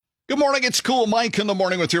Good morning. It's Cool Mike in the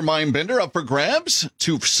morning with your Mindbender up for grabs.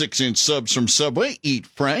 2 6-inch subs from Subway. Eat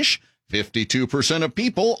fresh. 52% of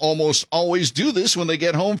people almost always do this when they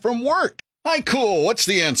get home from work. Hi, Cool. What's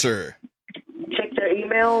the answer? Check their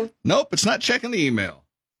email. Nope, it's not checking the email.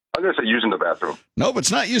 I'm going to say using the bathroom. Nope,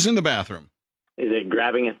 it's not using the bathroom. Is it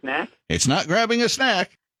grabbing a snack? It's not grabbing a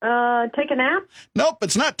snack. Take a nap. Nope,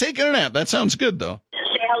 it's not taking a nap. That sounds good, though.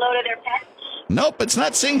 Say hello to their pets. Nope, it's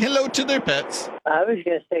not saying hello to their pets. I was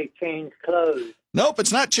going to say change clothes. Nope,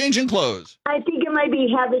 it's not changing clothes. I think it might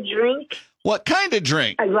be have a drink. What kind of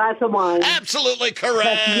drink? A glass of wine. Absolutely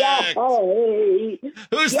correct. Yay.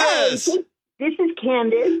 Who's Yay. this? This is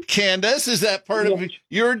Candace. Candace, is that part of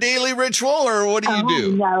your daily ritual, or what do you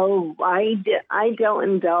do? No, I don't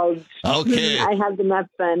indulge. Okay. I have enough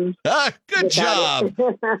fun. Good job.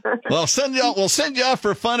 It. Well, we'll send you off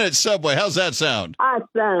for fun at Subway. How's that sound?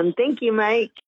 Awesome. Thank you, Mike.